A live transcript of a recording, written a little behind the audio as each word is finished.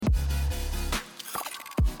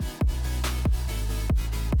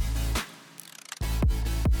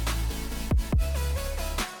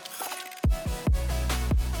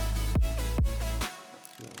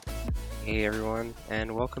Hey everyone,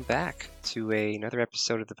 and welcome back to another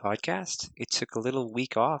episode of the podcast. It took a little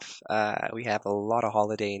week off. We have a lot of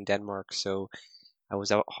holiday in Denmark, so I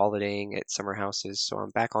was out holidaying at summer houses, so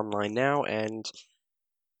I'm back online now and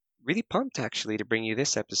really pumped actually to bring you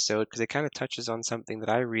this episode because it kind of touches on something that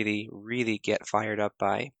I really get fired up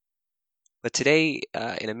by. But today,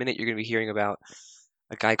 in a minute, you're going to be hearing about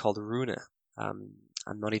a guy called Rune. Um,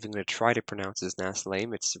 I'm not even going to try to pronounce his last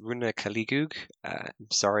name. It's Rune Kaligug. I'm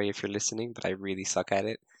sorry if you're listening, but I really suck at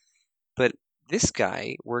it. But this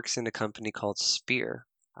guy works in a company called Spear,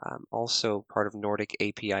 also part of Nordic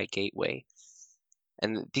API Gateway.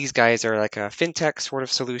 And these guys are like a fintech sort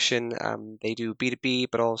of solution. They do B2B,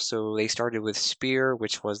 but also they started with Spear,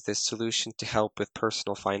 which was this solution to help with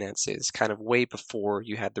personal finances, kind of way before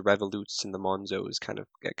you had the Revoluts and the Monzos kind of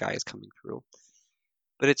guys coming through.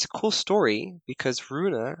 But it's a cool story because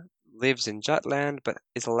Rune lives in Jutland, but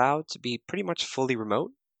is allowed to be pretty much fully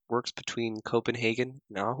remote. Works between Copenhagen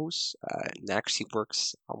and Aarhus, and actually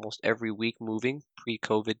works almost every week moving,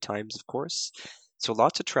 pre-COVID times, of course. So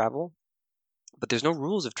lots of travel, but there's no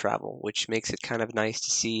rules of travel, which makes it kind of nice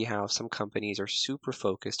to see how some companies are super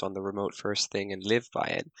focused on the remote first thing and live by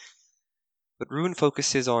it. But Rune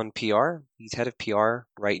focuses on PR. He's head of PR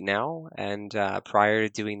right now, and prior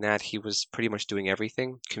to doing that, he was pretty much doing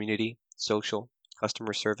everything: community, social,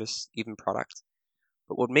 customer service, even product.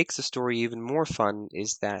 But what makes the story even more fun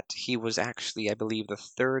is that he was actually, I believe, the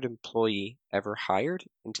third employee ever hired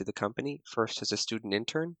into the company, first as a student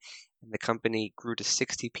intern, and the company grew to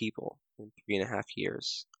 60 people in 3.5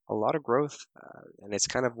 years. A lot of growth, and it's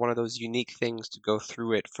kind of one of those unique things to go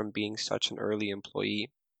through it from being such an early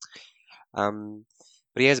employee. Um,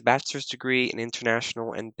 but he has a bachelor's degree in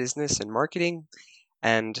international and business and marketing,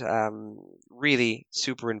 and really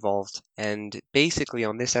super involved. And basically,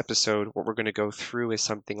 on this episode, what we're going to go through is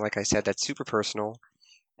something, like I said, that's super personal.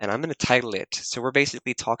 And I'm going to title it. So, we're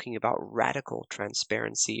basically talking about radical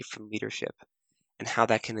transparency from leadership and how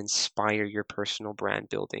that can inspire your personal brand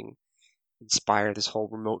building, inspire this whole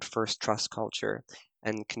remote first trust culture,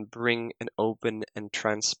 and can bring an open and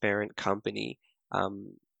transparent company.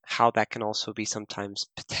 Um, how that can also be sometimes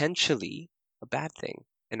potentially a bad thing.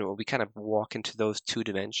 And we kind of walk into those two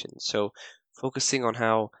dimensions. So, focusing on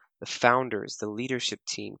how the founders, the leadership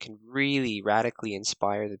team can really radically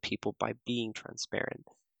inspire the people by being transparent.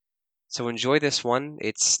 So enjoy this one.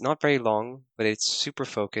 It's not very long, but it's super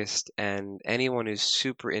focused, and anyone who's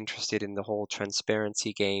super interested in the whole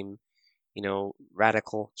transparency game,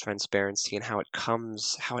 radical transparency and how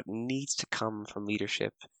it needs to come from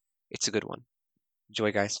leadership, it's a good one. Enjoy,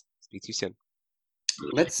 guys. Speak to you soon.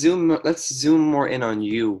 Let's zoom more in on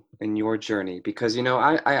you and your journey, because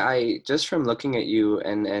I just from looking at you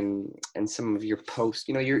and some of your posts,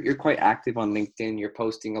 you're quite active on LinkedIn. You're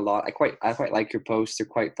posting a lot. I quite like your posts. They're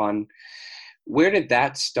quite fun. Where did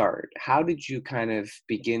that start? How did you kind of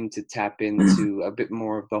begin to tap into a bit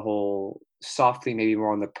more of the whole, softly, maybe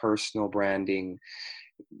more on the personal branding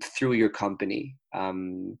through your company?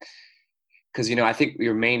 Because I think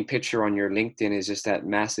your main picture on your LinkedIn is just that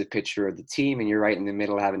massive picture of the team, and you're right in the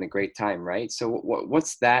middle having a great time, right? So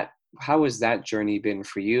what's that? How has that journey been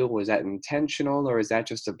for you? Was that intentional, or is that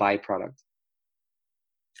just a byproduct?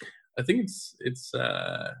 I think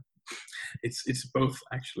it's both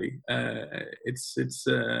actually.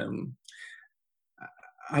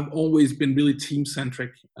 I've always been really team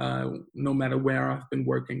centric, no matter where I've been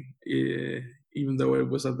working. Even though it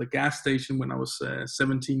was at the gas station when I was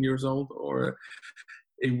 17 years old, or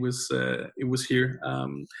it was here.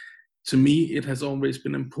 To me, it has always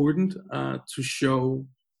been important to show,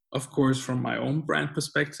 of course, from my own brand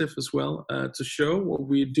perspective as well, to show what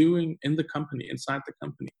we're doing in the company, inside the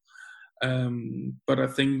company. But I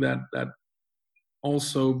think that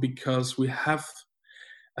also because we have,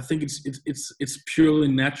 I think it's purely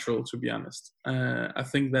natural, to be honest. I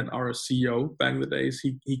think that our CEO back in the days,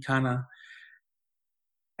 he kind of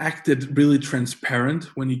acted really transparent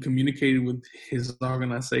when he communicated with his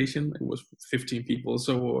organization. It was 15 people,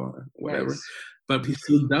 so whatever. Nice. But he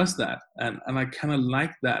still does that, and I kind of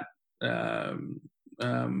like that,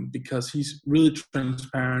 because he's really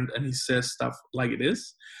transparent and he says stuff like it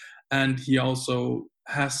is, and he also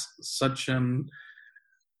has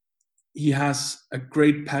he has a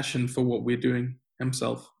great passion for what we're doing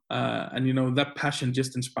himself. And that passion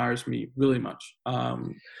just inspires me really much.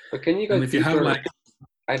 But can you go And if you have deeper? like,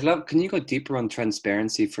 Can you go deeper on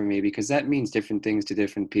transparency for me? Because that means different things to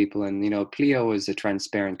different people. And, Pleo is a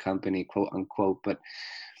transparent company, quote unquote, but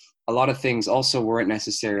a lot of things also weren't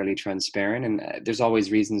necessarily transparent. And there's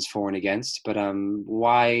always reasons for and against. But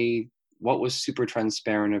what was super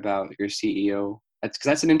transparent about your CEO?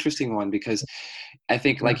 that's an interesting one, because I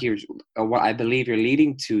think like what I believe you're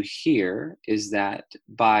leading to here is that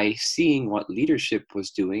by seeing what leadership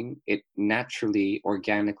was doing, it naturally,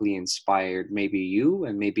 organically inspired maybe you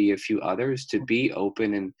and maybe a few others to be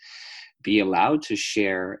open and be allowed to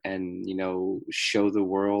share and, show the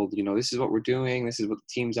world, this is what we're doing, this is what the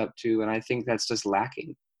team's up to. And I think that's just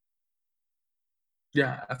lacking.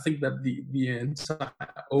 Yeah, I think that the entire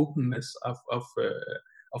openness of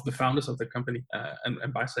the founders of the company,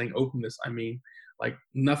 and by saying openness, I mean like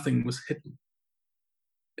nothing was hidden.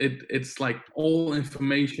 It's like all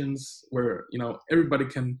informations where everybody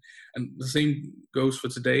can, and the same goes for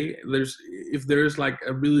today. If there's like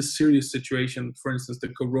a really serious situation, for instance, the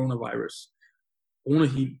coronavirus, owner,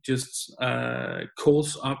 he just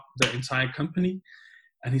calls up the entire company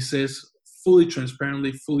and he says fully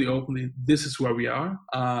transparently, fully openly, this is where we are,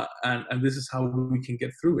 and this is how we can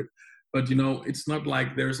get through it. But it's not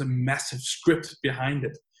like there's a massive script behind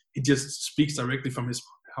it. He just speaks directly from his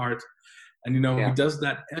heart. And he does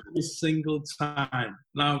that every single time.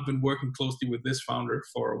 Now I've been working closely with this founder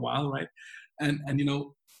for a while, right? And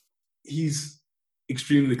he's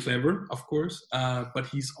extremely clever, of course, but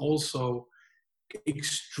he's also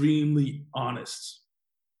extremely honest.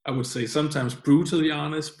 I would say sometimes brutally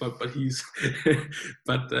honest, but he's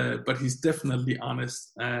but he's definitely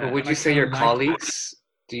honest. But would you say your colleagues?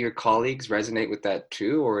 Do your colleagues resonate with that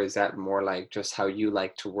too, or is that more like just how you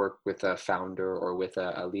like to work with a founder or with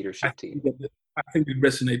a leadership team? I think it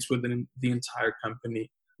resonates within the entire company.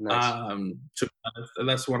 Nice. To be honest,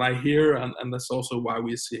 that's what I hear, and that's also why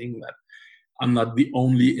we're seeing that I'm not the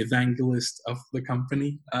only evangelist of the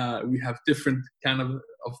company. We have different kind of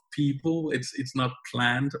people. It's not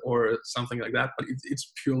planned or something like that, but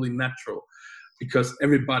it's purely natural, because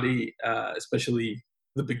everybody, especially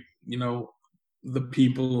the big, the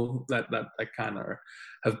people that kind of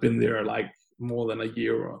have been there like more than a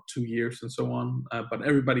year or 2 years and so on. But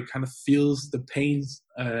everybody kind of feels the pains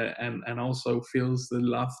and also feels the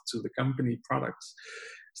love to the company products,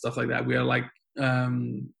 stuff like that. We are like,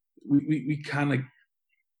 we kind of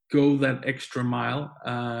go that extra mile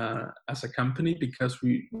as a company, because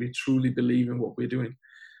we truly believe in what we're doing.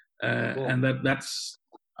 Cool. And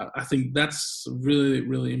I think that's really,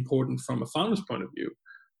 really important from a founder's point of view,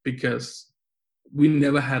 because we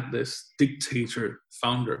never had this dictator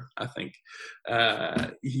founder. I think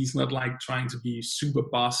he's not like trying to be super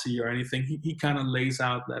bossy or anything. He kind of lays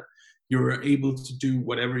out that you're able to do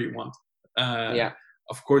whatever you want.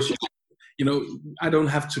 Of course, I don't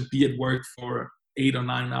have to be at work for 8 or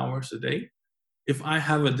 9 hours a day. If I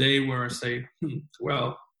have a day where I say,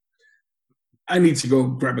 well, I need to go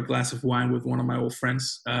grab a glass of wine with one of my old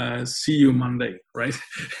friends, see you Monday, right?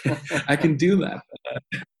 I can do that.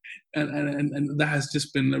 And that has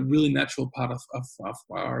just been a really natural part of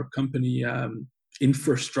our company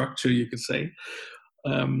infrastructure, you could say,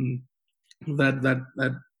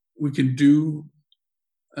 that we can do.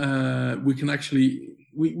 We can actually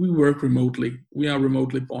we work remotely. We are a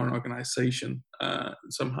remotely born organization.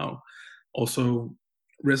 Somehow, also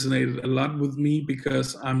resonated a lot with me,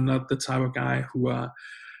 because I'm not the type of guy who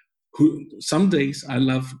some days I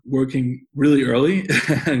love working really early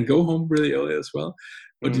and go home really early as well.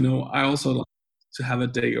 But I also like to have a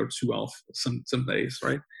day or two off some days,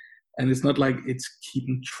 right? And it's not like it's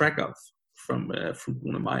keeping track of from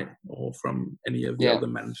one of my or from any of the other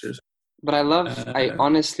managers. But I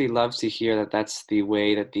honestly love to hear that that's the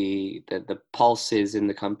way that the pulse is in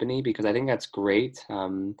the company, because I think that's great.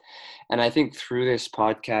 And I think through this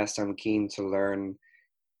podcast, I'm keen to learn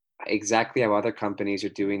exactly how other companies are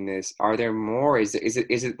doing this. Are there more? Is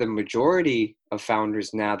it the majority of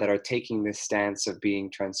founders now that are taking this stance of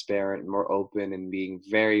being transparent, more open, and being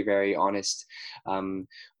very, very honest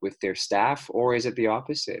with their staff? Or is it the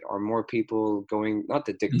opposite? Are more people going, not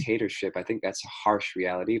the dictatorship, I think that's a harsh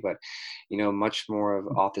reality, but much more of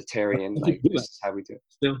authoritarian, like this is how we do it.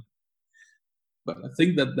 Still. But I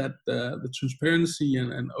think that the transparency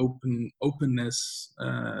and openness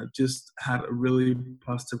just had a really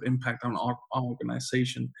positive impact on our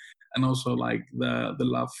organization, and also like the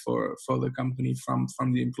love for the company from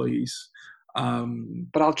the employees.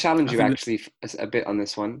 But I'll challenge you actually a bit on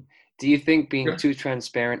this one. Do you think being too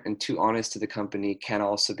transparent and too honest to the company can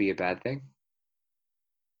also be a bad thing?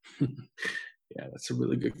 Yeah, that's a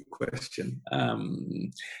really good question.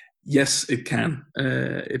 Yes, it can.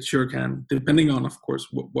 It sure can, depending on, of course,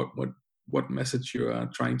 what message you are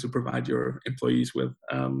trying to provide your employees with.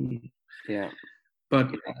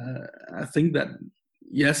 But I think that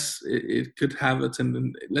yes, it could have a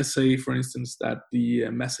tendency. Let's say, for instance, that the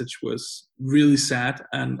message was really sad,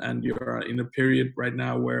 and you're in a period right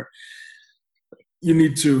now where you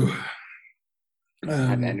need to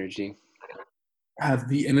Have um, energy. have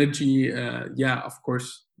the energy. Yeah, of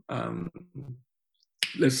course.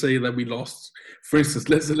 Let's say that we lost, for instance,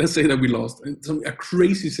 let's say that we lost a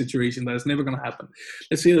crazy situation that is never going to happen.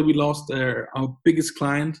 Let's say that we lost our biggest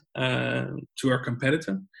client to our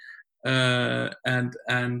competitor, and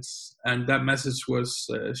that message was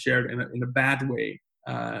shared in a bad way,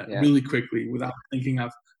 Yeah. really quickly, without thinking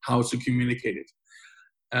of how to communicate it.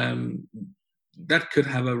 Um, that could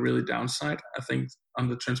have a really downside, I think, on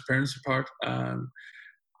the transparency part.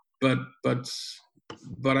 But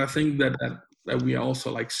I think that we are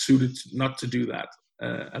also like suited not to do that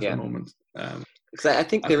at the Yeah. moment. Because I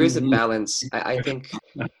think I there is a think balance. I think,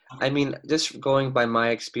 I mean, just going by my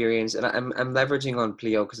experience, and I'm leveraging on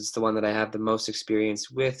Pleo because it's the one that I have the most experience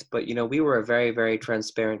with. But you know, we were a very, very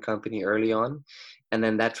transparent company early on, and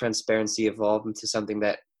then that transparency evolved into something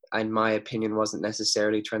that, in my opinion, wasn't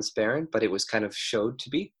necessarily transparent, but it was kind of showed to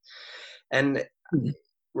be. And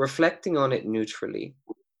reflecting on it neutrally,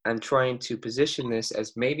 I'm trying to position this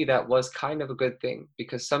as maybe that was kind of a good thing,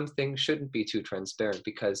 because some things shouldn't be too transparent,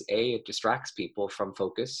 because A, it distracts people from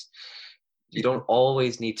focus. You don't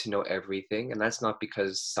always need to know everything, and that's not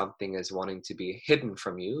because something is wanting to be hidden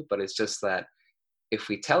from you, but it's just that if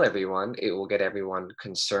we tell everyone, it will get everyone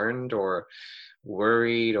concerned or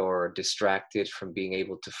worried or distracted from being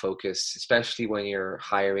able to focus, especially when you're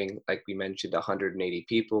hiring, like we mentioned, 180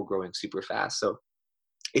 people, growing super fast. So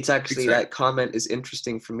it's actually, exactly. that comment is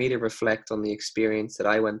interesting for me to reflect on the experience that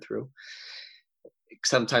I went through.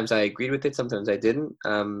 Sometimes I agreed with it, sometimes I didn't.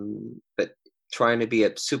 But trying to be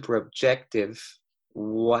a super objective,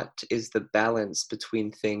 what is the balance between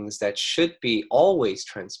things that should be always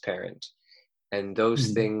transparent and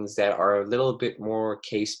those things that are a little bit more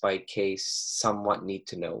case by case, somewhat need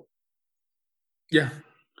to know? Yeah.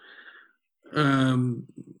 I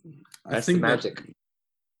That's the think that, magic.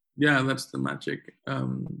 yeah, that's the magic.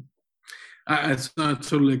 I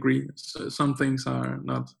totally agree. So some things are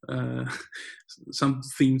not, some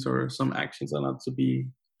themes or some actions are not to be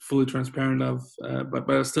fully transparent of, but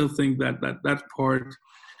I still think that part.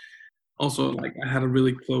 Also, like, I had a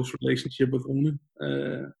really close relationship with Rune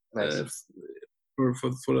Nice.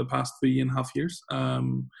 for the past 3.5 years.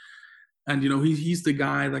 And you know, he's the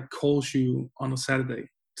guy that calls you on a Saturday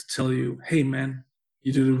to tell you, "Hey, man,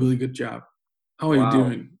 you did a really good job. How are you Wow.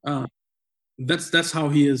 doing?" That's how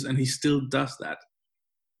he is, and he still does that,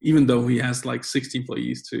 even though he has like 60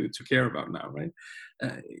 employees to care about now, right?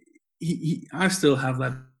 I still have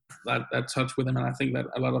that touch with him, and I think that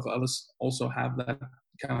a lot of others also have that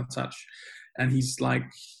kind of touch. And he's like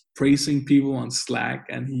praising people on Slack,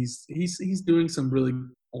 and he's doing some really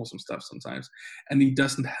awesome stuff sometimes, and he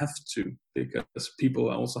doesn't have to, because people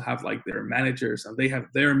also have like their managers, and they have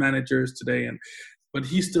their managers today, but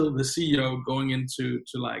he's still the CEO going into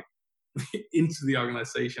like into the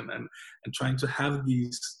organization and trying to have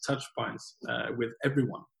these touch points with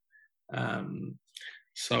everyone.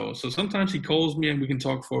 So sometimes he calls me and we can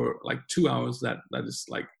talk for like 2 hours. That is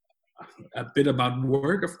like a bit about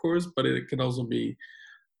work, of course, but it could also be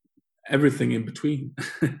everything in between.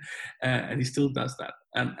 And he still does that.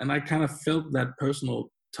 And I kind of felt that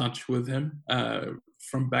personal touch with him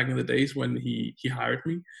from back in the days when he hired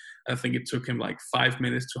me. I think it took him like 5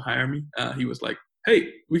 minutes to hire me. He was like,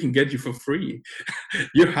 "Hey, we can get you for free.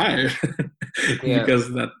 You're hired." Yeah.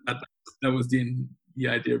 Because that was the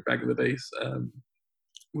idea back in the days,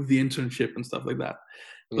 with the internship and stuff like that.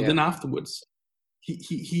 But Yeah. then afterwards,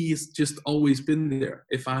 he's just always been there.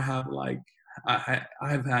 If I have like, I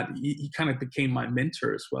have had, he kind of became my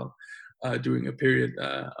mentor as well during a period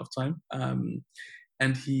of time.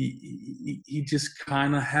 And he just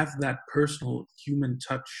kind of have that personal human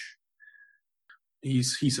touch.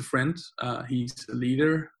 He's a friend, he's a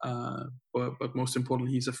leader, but most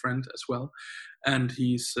importantly, he's a friend as well. And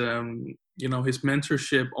he's, you know, his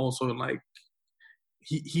mentorship also, like,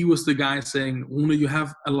 he was the guy saying, "Rune, you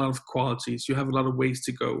have a lot of qualities, you have a lot of ways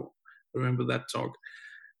to go." Remember that talk?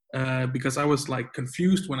 Because I was like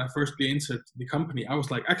confused when I first entered the company. I was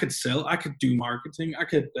like, I could sell, I could do marketing, I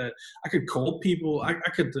could call people, I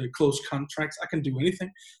could close contracts, I can do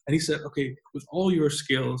anything. And he said, "Okay, with all your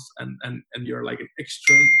skills and you're like an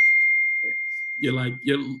external, you're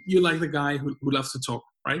like the guy who loves to talk,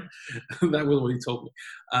 right?" That was what he told me.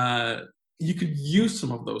 You could use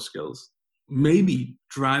some of those skills, maybe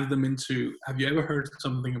drive them into. Have you ever heard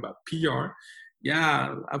something about PR?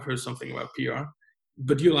 Yeah, I've heard something about PR.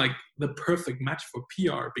 But you're like the perfect match for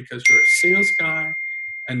PR because you're a sales guy,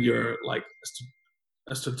 and you're like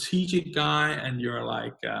a strategic guy, and you're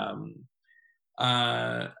like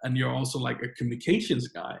and you're also like a communications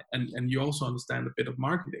guy, and you also understand a bit of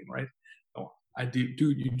marketing, right? Oh,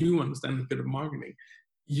 you do understand a bit of marketing,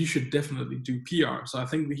 you should definitely do PR. So I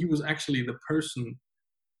think that he was actually the person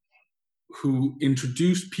who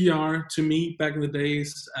introduced PR to me back in the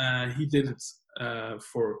days. He did it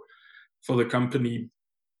for the company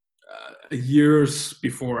years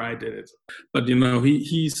before I did it. But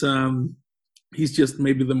he's just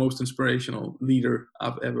maybe the most inspirational leader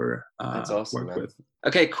I've ever That's awesome, worked man. with.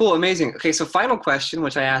 Okay, cool, amazing. Okay, so final question,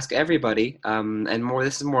 which I ask everybody, and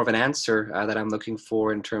this is more of an answer that I'm looking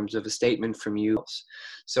for in terms of a statement from you.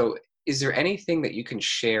 So is there anything that you can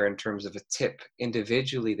share in terms of a tip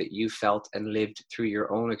individually that you felt and lived through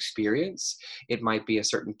your own experience? It might be a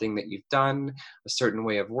certain thing that you've done, a certain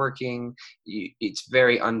way of working. It's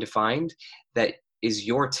very undefined. That is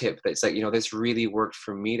your tip. That's like, this really worked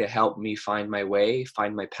for me to help me find my way,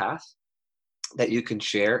 find my path, that you can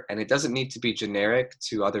share. And it doesn't need to be generic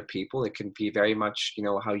to other people. It can be very much,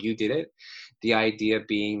 how you did it. The idea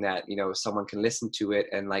being that, someone can listen to it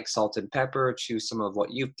and like salt and pepper, choose some of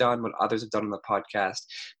what you've done, what others have done on the podcast,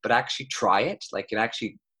 but actually try it. Like, and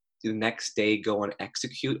actually the next day go and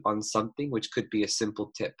execute on something, which could be a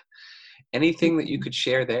simple tip. Anything that you could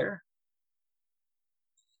share there?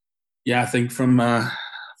 Yeah, I think from a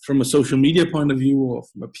social media point of view or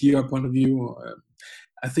from a PR point of view,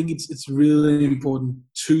 I think it's really important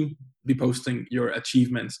to be posting your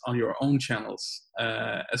achievements on your own channels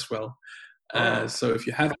as well. So if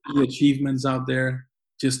you have any achievements out there,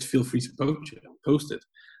 just feel free to post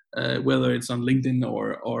it, whether it's on LinkedIn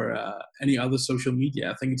or any other social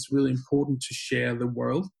media. I think it's really important to share the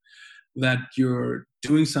world that you're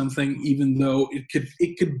doing something, even though it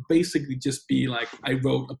could basically just be like, I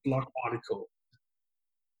wrote a blog article.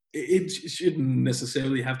 It shouldn't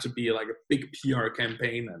necessarily have to be like a big PR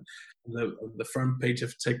campaign and the front page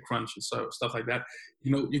of TechCrunch and stuff like that.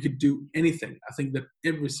 You could do anything. I think that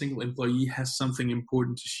every single employee has something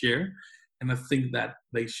important to share, and I think that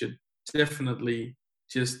they should definitely,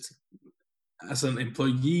 just as an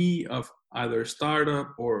employee of either a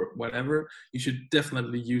startup or whatever, you should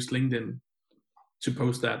definitely use LinkedIn to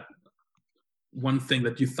post that one thing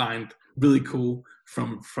that you find really cool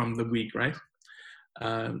from the week, right?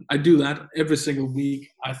 I do that every single week.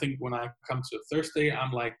 I think when I come to a Thursday,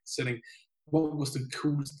 I'm like sitting, what was the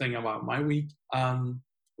coolest thing about my week?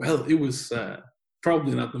 Well, it was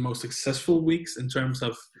probably not the most successful weeks in terms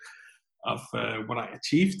of what I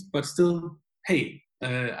achieved, but still, hey,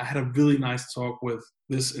 I had a really nice talk with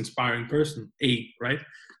this inspiring person, right?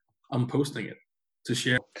 I'm posting it to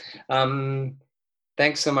share.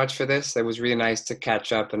 Thanks so much for this. It was really nice to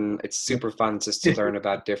catch up, and it's super fun just to learn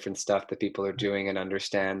about different stuff that people are doing and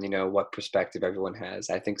understand, what perspective everyone has.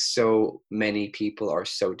 I think so many people are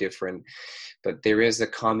so different, but there is a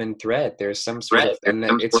common thread. There's some sort of, and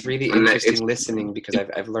it's really interesting listening, because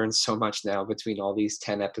I've learned so much now between all these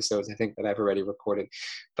 10 episodes, I think, that I've already recorded,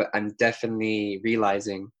 but I'm definitely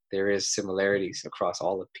realizing there is similarities across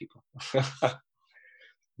all of people.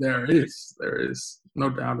 There is no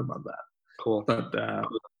doubt about that. Cool. But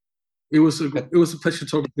it was a pleasure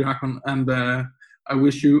talking to you, Håkon, and I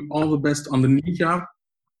wish you all the best on the new job.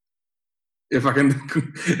 If I can.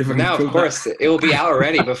 Now, of course, it will be out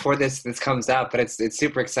already before this comes out, but it's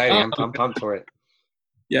super exciting. I'm pumped for it.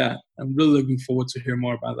 Yeah, I'm really looking forward to hear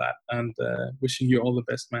more about that, and wishing you all the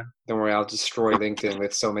best, man. Don't worry, I'll destroy LinkedIn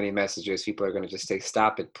with so many messages. People are going to just say,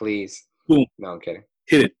 "Stop it, please." Cool. No, I'm kidding.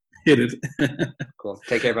 Hit it. Cool.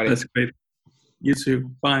 Take care, buddy. That's great. You too.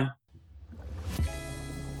 Bye.